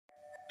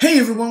Hey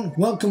everyone,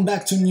 welcome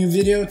back to a new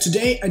video.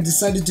 Today I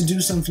decided to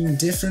do something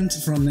different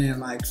from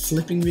like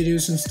flipping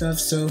videos and stuff.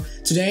 So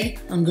today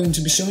I'm going to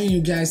be showing you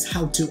guys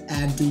how to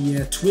add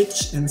the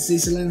Twitch and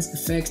CC lens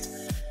effect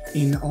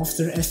in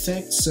After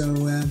Effects. So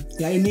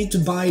yeah, you need to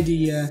buy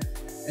the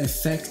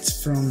effect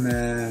from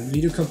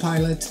Video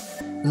Copilot.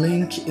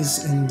 Link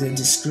is in the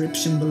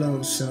description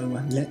below, so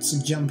let's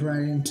jump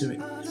right into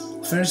it.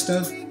 First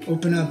off,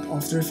 open up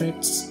After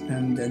Effects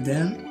and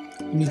then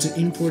you need to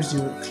import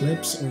your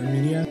clips or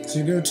media. So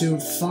you go to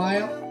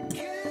File,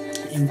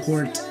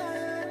 Import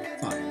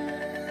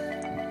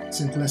File.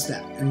 Simple as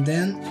that. And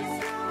then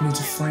you need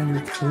to find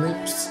your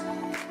clips.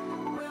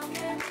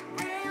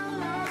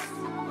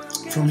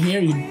 From here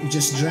you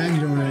just drag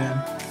your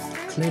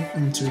clip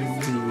into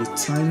the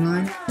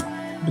timeline.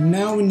 But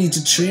now we need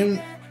to trim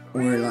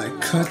or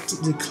like cut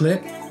the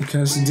clip,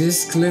 because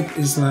this clip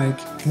is like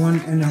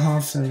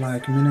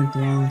 1.5 minute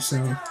long, so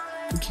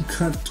you can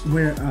cut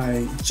where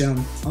I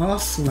jump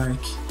off,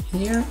 like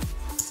here.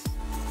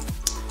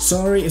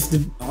 Sorry if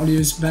the audio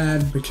is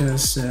bad,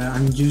 because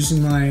I'm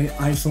using my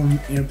iPhone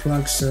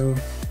earplugs, so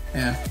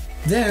yeah.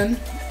 Then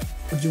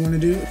what you want to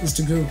do is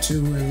to go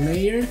to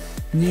Layer,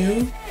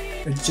 New,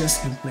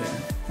 Adjustment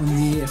Layer. On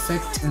the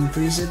Effect and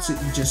Presets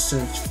you just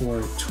search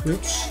for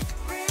Twitch.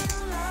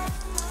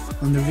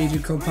 On the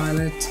Video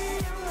Copilot,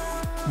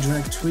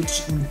 drag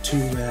Twitch onto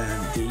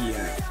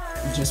the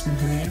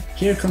adjustment layer.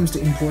 Here comes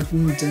the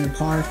important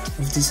part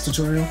of this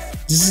tutorial.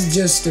 This is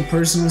just a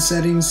personal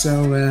setting,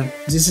 so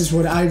this is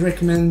what I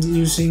recommend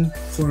using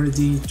for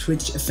the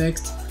Twitch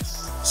effect.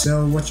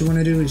 So what you want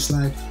to do is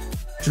like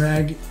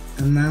drag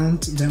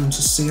amount down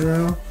to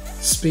 0,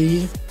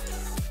 speed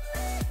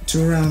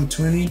to around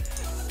 20.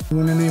 You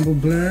want to enable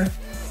blur,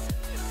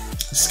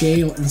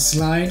 scale and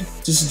slide.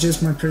 This is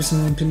just my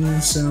personal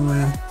opinion, so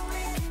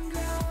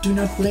do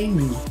not blame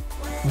me.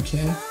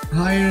 Okay,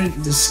 higher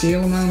the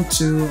scale amount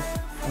to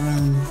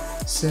around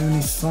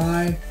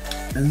 75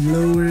 and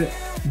lower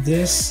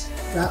this.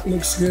 That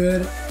looks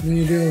good. Then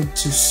you go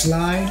to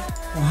slide,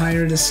 or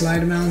higher the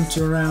slide amount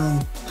to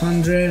around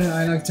 100.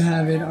 I like to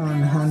have it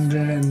on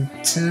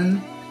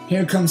 110.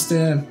 Here comes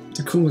the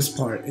coolest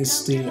part.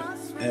 It's the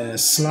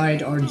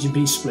slide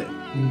RGB split.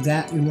 And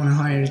that you want to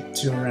higher it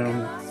to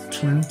around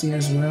 20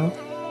 as well.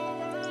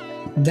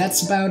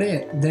 That's about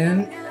it.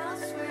 Then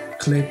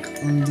click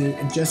on the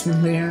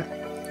adjustment layer,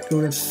 go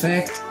to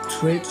Effect,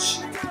 Twitch.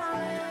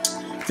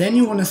 Then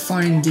you want to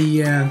find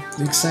the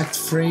exact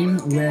frame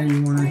where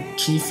you want to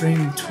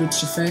keyframe the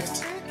Twitch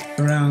effect,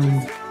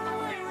 around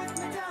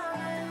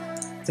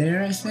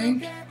there I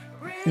think.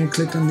 And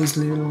click on this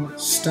little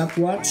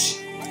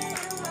stopwatch.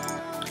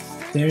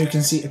 There you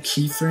can see a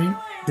keyframe.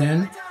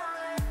 Then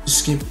you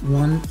skip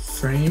one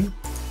frame.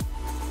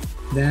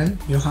 Then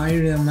you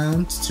higher the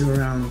amount to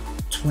around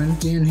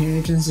 20, and here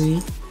you can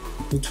see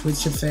the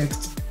Twitch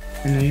effect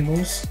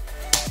enables.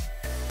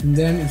 And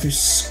then if you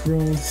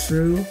scroll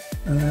through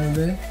a little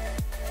bit,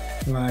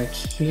 like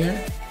here,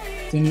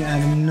 then you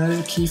add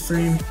another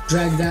keyframe,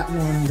 drag that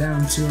one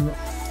down to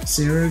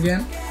 0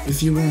 again.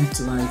 If you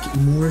want like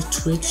more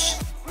Twitch,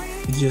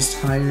 you just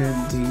higher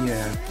the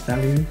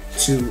value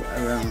to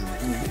around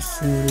maybe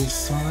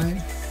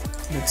 45.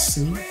 Let's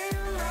see.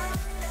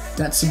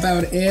 That's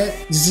about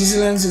it. The CC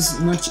lens is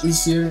much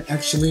easier.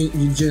 Actually,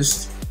 you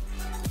just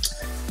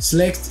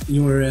select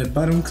your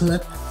bottom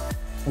clip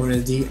or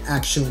the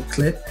actual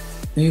clip.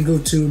 Then you go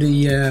to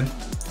the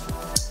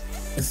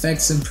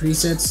Effects and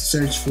Presets,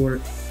 search for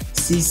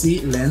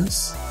CC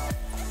lens.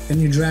 Then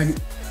you drag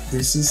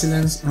the CC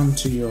lens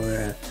onto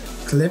your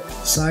clip,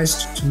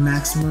 size to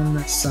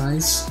maximum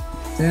size.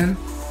 Then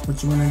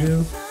what you want to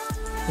do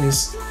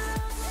is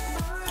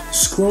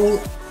scroll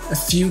a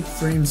few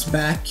frames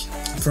back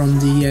from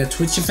the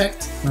Twitch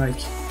effect, like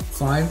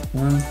 5,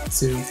 1,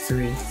 2,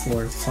 3,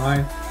 4,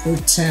 5, or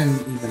 10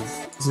 even,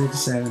 6,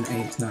 7,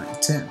 8, 9,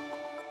 10.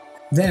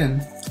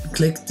 Then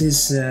click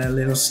this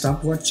little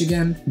stopwatch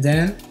again,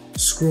 then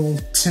scroll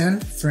 10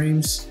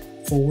 frames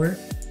forward,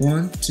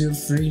 1, 2,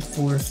 3,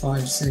 4,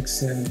 5, 6,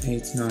 7,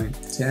 8, 9,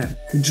 10.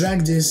 We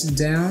drag this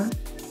down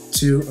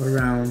to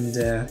around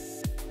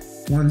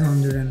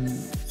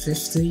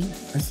 150,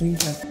 I think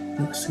that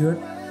looks good.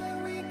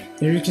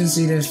 Here you can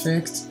see the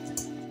effect.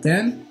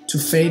 Then to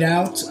fade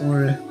out,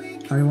 or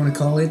how you want to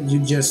call it, you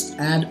just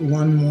add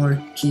one more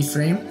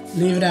keyframe,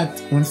 leave it at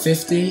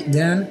 150,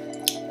 then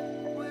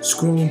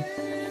scroll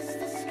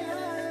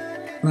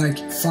like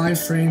 5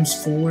 frames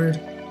forward,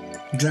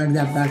 drag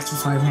that back to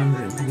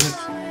 500. Look.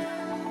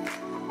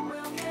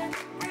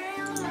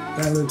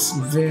 That looks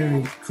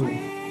very cool.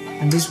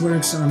 And this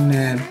works on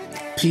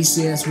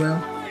PC as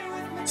well,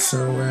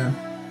 so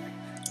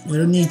you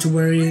don't need to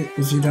worry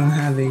if you don't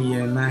have a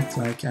Mac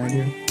like I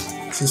do.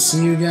 So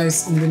see you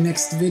guys in the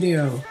next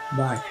video.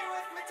 Bye.